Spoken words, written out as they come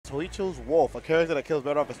So he chose Wolf, a character that kills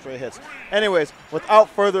better off of straight hits. Anyways, without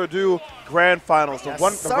further ado, Grand Finals. The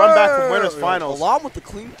run back from Winners Finals. Along with the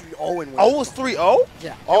clean 3-0 win. Oh, it was 3-0?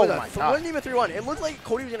 Yeah. Oh, my God. It wasn't even 3-1. It looked like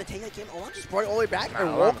Cody was going to take that game. Alon just brought it all the way back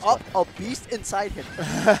and woke up a beast inside him.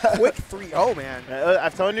 Quick 3-0, man.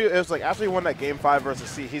 I'm telling you, it was like after he won that game 5 versus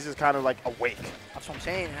C, he's just kind of like awake. That's what I'm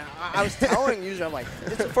saying. I was telling you, I'm like,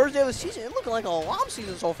 it's the first day of the season. It's looking like a Elam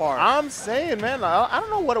season so far. I'm saying, man, I don't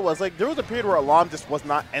know what it was. Like, there was a period where Elam just was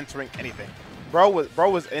not entering anything. Bro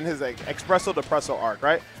was in his like, espresso depresso arc,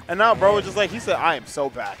 right? And now bro was just like, he said, I am so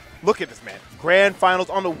bad. Look at this, man. Grand Finals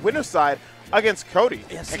on the winner's side against Cody.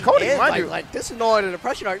 Yes, and Cody, mind you. Like, this is not an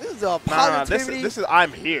depression arc. This is a positivity. This is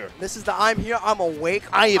I'm here. This is the I'm here, I'm awake,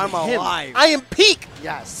 I'm alive. I am peak.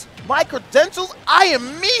 Yes. My credentials, I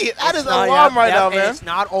am me. That is Elam right now, man. It's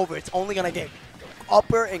not over. It's only going to get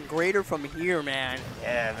upper and greater from here, man.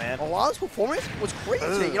 Yeah, man. Elam's performance was crazy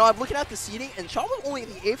today. You know, I'm looking at the seeding, and Sean was only in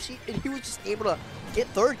the 8th seed, and he was just able to get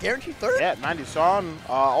third, guaranteed third. Yeah, 90. Sean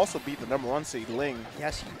also beat the #1 seed, Ling.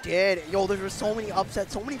 Yes, he did. Yo, there were so many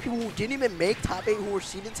upsets, so many people who didn't even make top 8 who were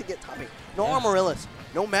seeded to get top 8. No Amaryllis,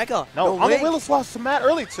 no Mega, no Amaryllis lost to Matt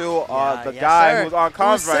early, too. The guy who's on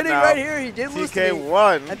comms right now. Sitting right here, he did lose to me.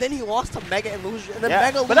 TK1. And then he lost to Mega and Loser. And then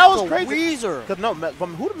Mega but that was lost to crazy. Weezer. No,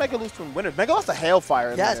 who did Mega lose to in Winners? Mega lost to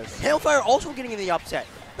Hailfire in Yes, Winners. Hailfire also getting in the upset.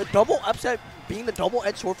 The double upset being the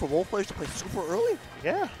double-edged sword for Wolf players to play super early.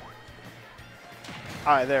 Yeah.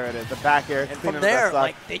 All right, there it is. The back air. And from there,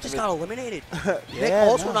 like, they just got eliminated. Nick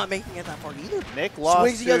also not making it that far either. Nick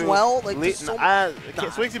lost Swigsy as well. Like,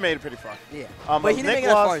 Swigsy made it pretty far. Yeah. But he didn't Nick make it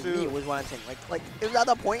that far as me, was what I'm saying. Like, it was at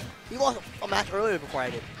that point, he lost a match earlier before I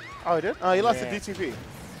did. Oh, he did? Oh, he lost to DTP. He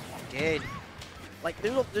did. Like,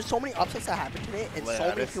 there's so many upsets that happened today, and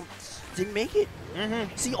so many people didn't make it.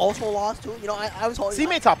 C also lost too. You know, I was holding. C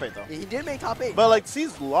made top 8 though. He did make top 8. But like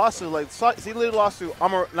C's lost to C literally lost to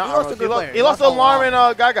He lost to Alarm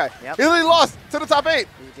and Guy. Yep. He literally lost to the top 8.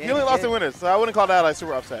 He only lost to Winners, so I wouldn't call that like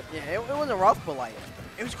super upset. Yeah, it wasn't rough, but like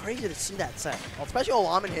it was crazy to see that set, especially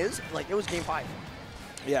Elam and his. Like it was game 5.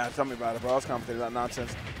 Yeah, tell me about it, bro. I was commentating that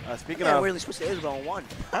nonsense. Speaking of, of, weirdly switched to Isabel and won.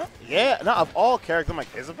 Huh? Yeah, no, of all characters, I'm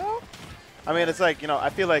like Isabel. I mean, it's like, you know, I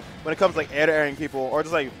feel like when it comes to like air-to-airing people or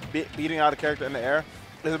just like beating out a character in the air,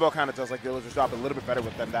 Isabel kind of does like Villager's job a little bit better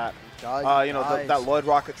with than that. You know, that Lloyd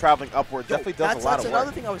rocket traveling upward definitely does a lot of work. That's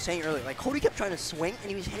another thing I was saying earlier. Like Cody kept trying to swing and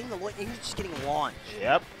he was hitting the Lloyd and he was just getting launched.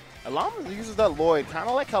 Yep. Elam uses that Lloyd kind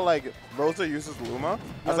of like how like Rosa uses Luma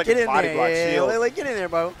as like a body block shield. Like get in there,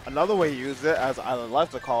 bro. Another way he uses it, as I love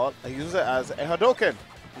to call it, he uses it as a Hadouken.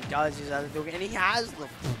 He does use that Hadouken, and he has the.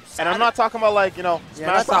 And I'm not talking about like, you know,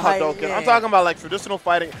 smash the Hadouken. I'm talking about like traditional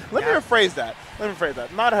fighting. Let me rephrase that.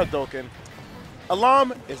 Not Hadouken.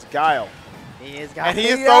 Elam is Guile. He is Guile. And he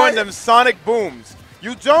is throwing them sonic booms.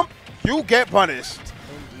 You jump, you get punished.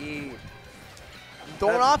 Indeed. You throw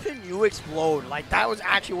an option, you explode. Like that was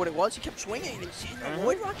actually what it was. He kept swinging and he's hitting the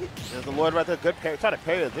Lloyd rocket. There's the Lloyd right there. Good parry. Try to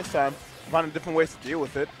parry it this time. Finding different ways to deal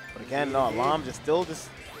with it. But again, no, Elam just still just.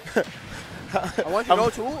 I want you to know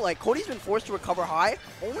too, like Cody's been forced to recover high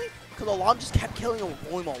only because Elam just kept killing him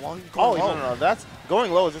with going while he's going low. No, that's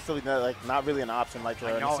going low is just really not really an option like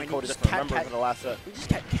Cody just remembers in the last set. He just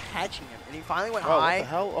kept catching him, and he finally went What high. the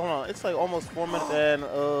hell? Hold on, it's like almost 4 minutes in.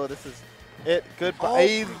 Oh, this is it.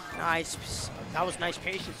 Goodbye. Nice. That was nice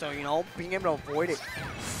patience, so you know, being able to avoid it.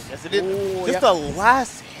 Yes, it is. Just the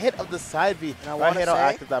last hit of the side B. And I want to say, how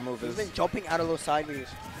active that move he's is. been jumping out of those side Bs.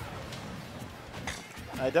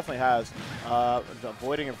 It definitely has.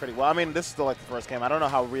 Avoiding it pretty well. I mean, this is still like the first game. I don't know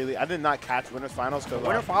how really. I did not catch Winners Finals.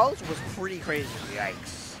 Winner Finals was pretty crazy.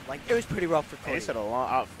 Yikes. Like, it was pretty rough for Cody. He said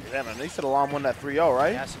Elam won that 3-0,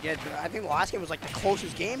 right? Yes, he did. I think the last game was like the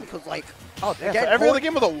closest game because, like, again, so every other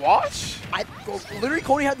game was a wash? Literally,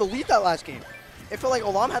 Cody had the lead that last game. It felt like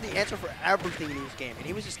Elam had the answer for everything in this game, and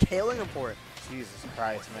he was just killing him for it. Jesus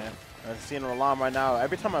Christ, man. I'm seeing Elam right now.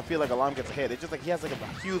 Every time I feel like Elam gets a hit, it's just like he has like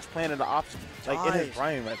a huge plan in the option, like in his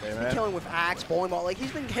brain right there, man. He's killing with axe, bowling ball. Like,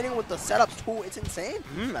 he's been hitting with the setups too. It's insane.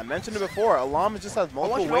 I mentioned it before. Elam just has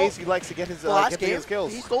multiple ways he likes to get his his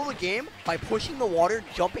kills. He stole the game by pushing the water,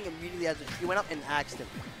 jumping immediately as the tree went up, and axed him.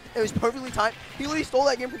 It was perfectly timed. He literally stole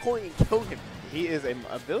that game from Cody and killed him. He is a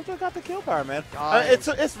Villager got the kill power, man.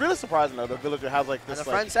 It's really surprising though. The Villager has like this. As a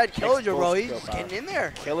friend said, Killager, bro. He's just getting in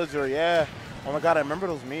there. Killager, yeah. Oh my God, I remember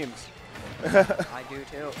those memes. I do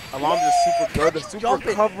too. Elam is super good. The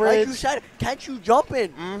super coverage. Like you said, catch you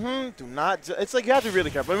jumping. Do not. It's like you have to be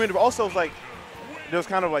really careful. I mean, also it's like there's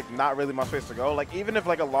kind of like not really my space to go. Like even if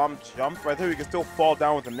like Elam jumped right there, you can still fall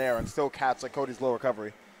down with the nair and still catch like Cody's low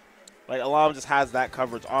recovery. Like Elam just has that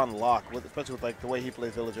coverage on lock, especially with like the way he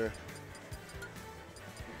plays Villager.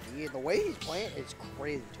 The way he's playing is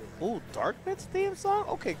crazy too. Ooh, Dark Bit's theme song?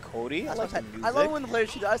 Okay, Cody. I like the music. I love when the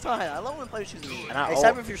players choose. I love when players choose music.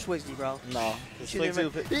 Except if you're Swigzy, bro. No. He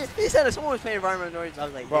said if someone was playing environmental noise, I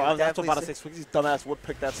was like, bro, I was about to say Swigzy's dumbass would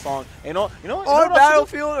pick that song. And you know what? Or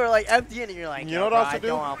Battlefield or like FD, and you're like, you know what else to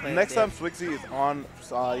do? Next time Swigzy is on,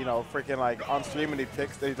 freaking like on stream and he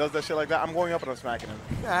does that shit like that, I'm going up and I'm smacking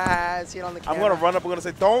him. See it on the camera. I'm gonna run up. I'm gonna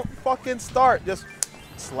say, don't fucking start. Just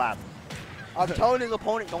slap. I'm telling his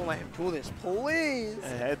opponent, don't let him do this, please.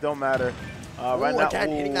 It don't matter. Right now, again,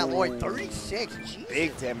 hitting that Lloyd, 36. Jesus.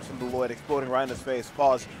 Big damage from the Lloyd, exploding right in his face.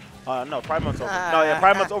 Pause. No, Prime Month's over. No, yeah,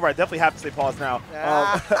 Prime Month's over. I definitely have to say pause now.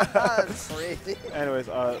 That's crazy. Anyways,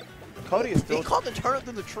 Cody is still. He caught the turnip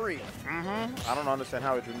through the tree. I don't understand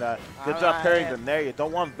how he did that. Good job parrying them there. You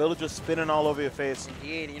don't want villagers spinning all over your face.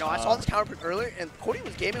 Indeed. You know, I saw this counter earlier, and Cody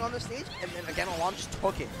was gaming on this stage, and then again, Elam just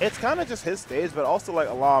took it. It's kind of just his stage, but also like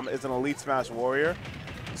Elam is an elite Smash warrior,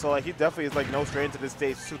 so like he definitely is like no stranger to this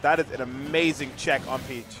stage. So that is an amazing check on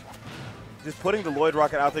Peach. Just putting the Lloyd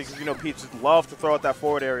Rocket out there, because you know Peach just loves to throw out that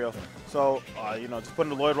forward aerial. So just putting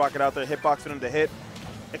the Lloyd Rocket out there, hitboxing him to hit.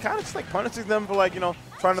 It kind of just like punishes them for like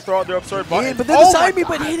trying to throw out their absurd button. Yeah, but then the side beat,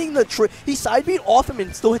 but hitting the tree. He side beat off him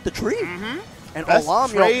and still hit the tree. And best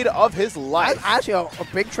Elam, trade of his life. That's actually a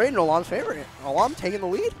big trade in Elam's favor. Elam taking the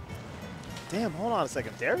lead. Damn, hold on a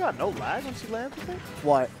second. Dare got no lag when she lands with it?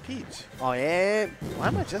 What? Peach. Oh, yeah. Why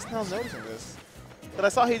am I just now noticing this? But I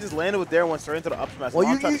saw he just landed with Dare and went straight into the up smash. Well,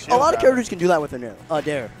 a lot of characters can do that with a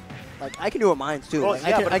Dare. Like, I can do it with mine, too. Well, like,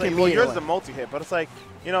 yeah, I can well, yours is a multi-hit, but it's like,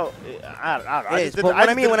 I don't know. But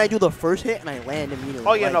I mean when I do the first hit and I land immediately.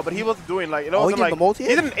 Oh, yeah, like, no, but he wasn't doing, like, he did the multi-hit?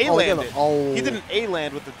 He didn't A-land it. He didn't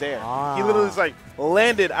A-land with the Dare. He literally just, like,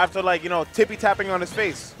 landed after, like, tippy-tapping on his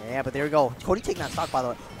face. Yeah, but there we go. Cody taking that stock, by the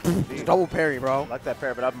way. It's a double parry, bro. I like that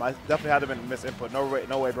parry, but I definitely had to been a misinput.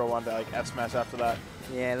 No way, bro, wanted to, like, F-smash after that.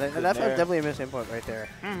 Yeah, that's definitely a misinput right there.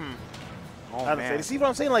 Oh, man. You see what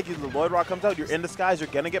I'm saying? Like, the Lloyd Rock comes out, you're in disguise, you're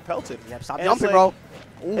going to get pelted. Yep, stop jumping, bro.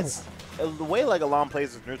 It's the way, like, Elam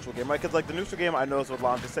plays his neutral game, right? Because, like, the neutral game, I noticed with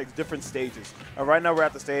Elam just takes different stages. And right now, we're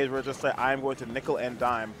at the stage where it's just like, I'm going to nickel and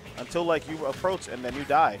dime until, like, you approach and then you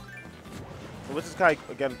die. Which is kind of,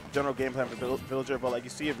 again, general game plan for Villager, but, like, you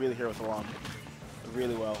see it really here with Elam.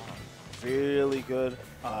 Really well. Really good.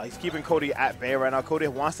 He's keeping Cody at bay right now. Cody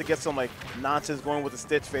wants to get some, like, nonsense going with the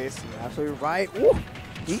Stitch face. You're absolutely right. Ooh.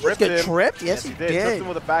 He just got tripped? Yes, he did. Tripped him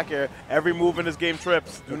with a back air. Every move in this game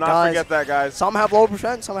trips. Do not forget that, guys. Some have low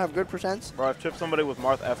percent, some have good percents. Bro, I've tripped somebody with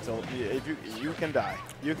Marth F tilt. You can die.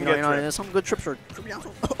 You can get tripped. Some good trips are tripping out.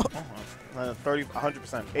 30,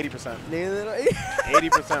 100%, 80%.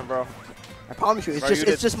 80%, bro. I promise you,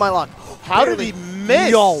 it's just my luck. How did he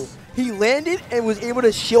miss? Yo, he landed and was able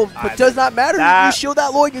to shield, but does not matter. You shield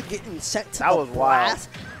that Lloyd, you're getting sent to the blast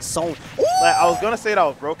zone. Like, I was going to say that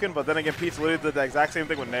was broken, but then again, Peach literally did the exact same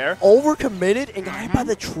thing with Nair. Overcommitted and got hit by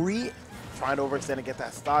the tree. Trying to overextend and get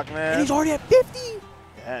that stock, man. And he's already at 50.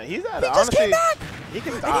 Yeah, he's at, he just came back. He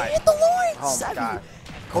can die. And he hit the Lloyd. Oh, my God.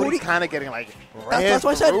 Cody's kind of getting, like, that's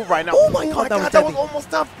what I said. Right now. Oh, my God, that was almost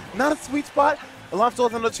tough. Not a sweet spot. Elam still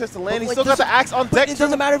has another chance to land. He still got the axe on deck. It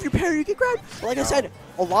doesn't matter if you parry, you get grabbed. Like I said,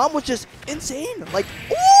 Elam was just insane. Like,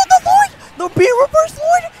 oh, the Lloyd! The B-reverse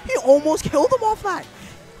Lloyd! He almost killed him off that.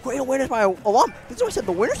 Great awareness by Elam. This is what I said,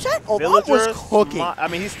 the winner set, Elam was cooking. I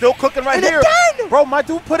mean, he's still cooking right here. Again! Bro, my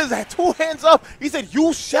dude put his 2 hands up. He said,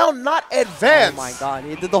 you shall not advance. Oh, my God.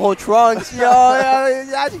 He did the whole Trunks. Yo,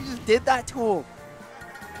 he actually just did that to him.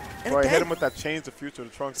 And bro, he hit him with that change the future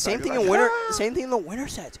of the Trunks. Same thing in winner. Same thing in the winner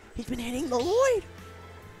sets. He's been hitting the Lloyd.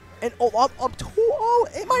 And Elam up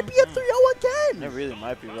 2-0. It might be a 3-0 again. It really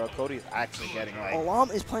might be, bro. Cody's actually getting like.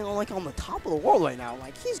 Elam is playing on the top of the world right now.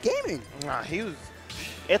 Like, he's gaming. Nah, he was.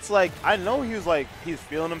 It's like, I know he was like, he's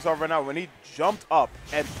feeling himself right now when he jumped up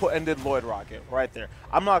and did Lloyd Rocket right there.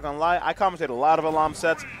 I'm not gonna lie, I commentated a lot of Elam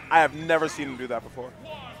sets. I have never seen him do that before.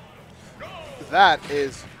 That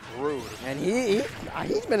is rude. And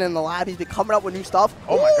he's been in the lab. He's been coming up with new stuff.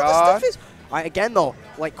 Oh my God. All right, again though,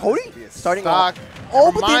 like Cody starting off.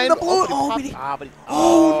 Oh, but then the blue.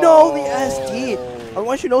 Oh no, the SD. I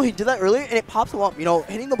want you to know he did that earlier, and it pops him up. You know,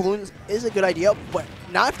 hitting the balloons is a good idea, but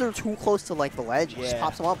not if they're too close to like the ledge. It just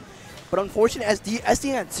pops him up. But unfortunately,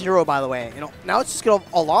 SD at 0, by the way. You know, now it's just gonna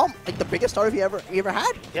Elam, like the biggest starter he ever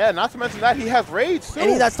had. Yeah, not to mention that he has rage too. And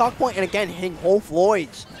he's at stock point, and again hitting whole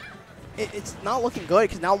Floyds. It's not looking good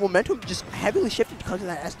because now momentum just heavily shifted because of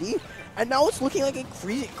that SD. And now it's looking like a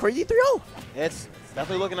crazy 3-0. It's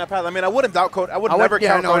definitely looking at path. I mean, I wouldn't doubt Cody. I would never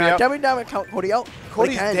count Cody out. Definitely count Cody out.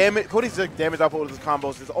 Cody's like, damage output with his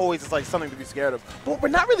combos is always just like something to be scared of. But we're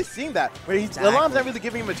not really seeing that. Where Elam's not really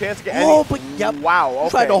giving him a chance to get any. But yep. Wow. Okay. You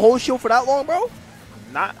tried to hold shield for that long, bro?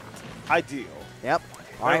 not ideal. Yep.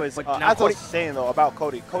 Anyways, as I was saying, though, about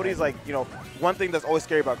Cody. Cody's like, you know, one thing that's always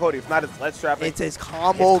scary about Cody, it's not his ledge trapping. It's his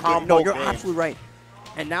combo game. No, you're absolutely right.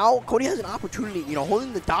 And now Cody has an opportunity, you know,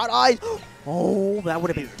 holding the dot eyes. Oh, that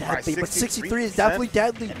would have been deadly. But 63 is definitely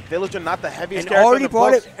deadly. And Villager, not the heaviest and character already in the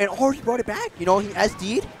brought books. it. And already brought it back. You know, he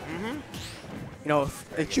SD'd. You know,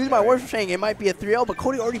 excuse my words for saying it might be a 3-0, but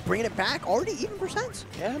Cody already bringing it back. Already even percents.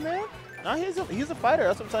 Yeah, man. No, he's a fighter.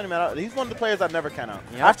 That's what I'm telling you, man. He's one of the players I never count out.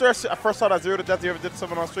 Yep. After I first saw that 0 to death, you ever did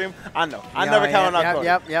something on stream? I know. I never counted out Cody.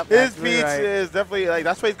 Yep. His beats is definitely, like,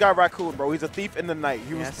 that's why he's got Raccoon, bro. He's a thief in the night.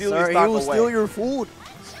 He will steal your stock away. He will steal your food.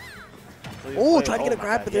 Oh, try to get a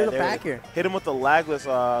grab, but there's a back here. Hit him with the lagless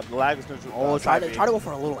neutral. Oh, try to go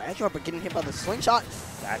for a little edge guard, but getting hit by the slingshot.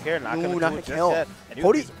 Back here, not gonna kill.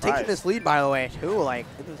 Cody taking this lead, by the way, too. Like,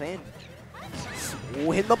 look what I'm saying.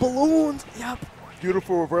 Oh, hitting the balloons. Yep.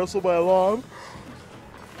 Beautiful reversal by Elam.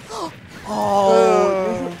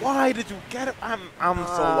 Oh, why did you get it? I'm so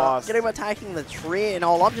lost. Get him attacking the tree and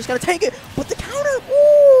all. I'm just gonna take it, but the counter.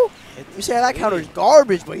 Ooh. You say that counter is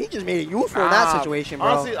garbage, but he just made it useful in that situation, bro.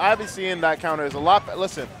 Honestly, I've been seeing that counter is a lot.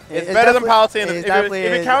 Listen, it's better than Palutena's. If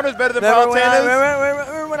it counters better than Palutena's.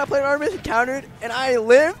 Remember when I played Artemis and countered and I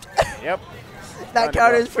lived? Yep. That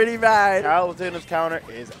counter is pretty bad. Palutena's counter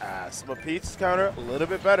is ass, but Peach's counter a little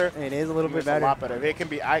bit better. It is a little bit better. A lot better. It can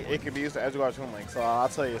be used to edge guard Toon Link. So I'll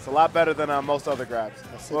tell you, it's a lot better than most other grabs.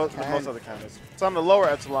 Most other counters. It's on the lower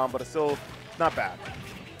echelon, but it's still not bad.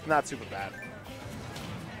 Not super bad.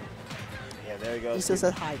 Yeah, there you go. Issa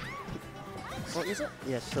said hi. What, Issa?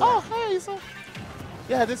 Yes. Oh, hi, Issa.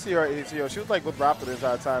 Yeah, I did see her. She was like with Raptor the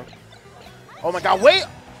entire time. Oh my God! Wait.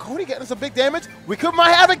 Cody getting some big damage. We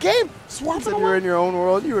might have a game. Swap it. You're in your own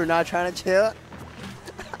world. You were not trying to chill.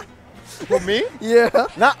 For me? Yeah.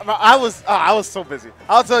 I was so busy.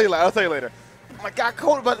 I'll tell you later. Oh my God,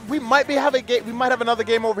 Cody! But we might have a game. We might have another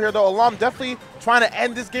game over here though. Elam definitely trying to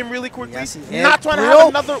end this game really quickly. Yes, not trying to have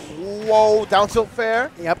another. Whoa, down tilt fair.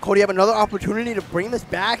 Yep, Cody have another opportunity to bring this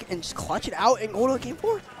back and just clutch it out and go to game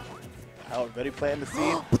 4. Already planting the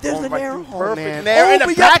seed. But there's the nair. Perfect nair in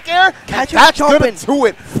the back air. That's gonna do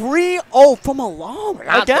it. 3-0 from Elam.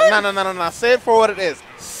 Again? No. Say it for what it is.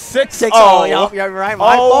 6-0. Yep, you're right.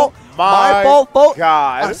 My fault. My fault.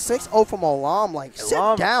 God. A 6-0 from Elam. Like, sit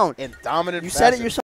down. In dominant You said it yourself.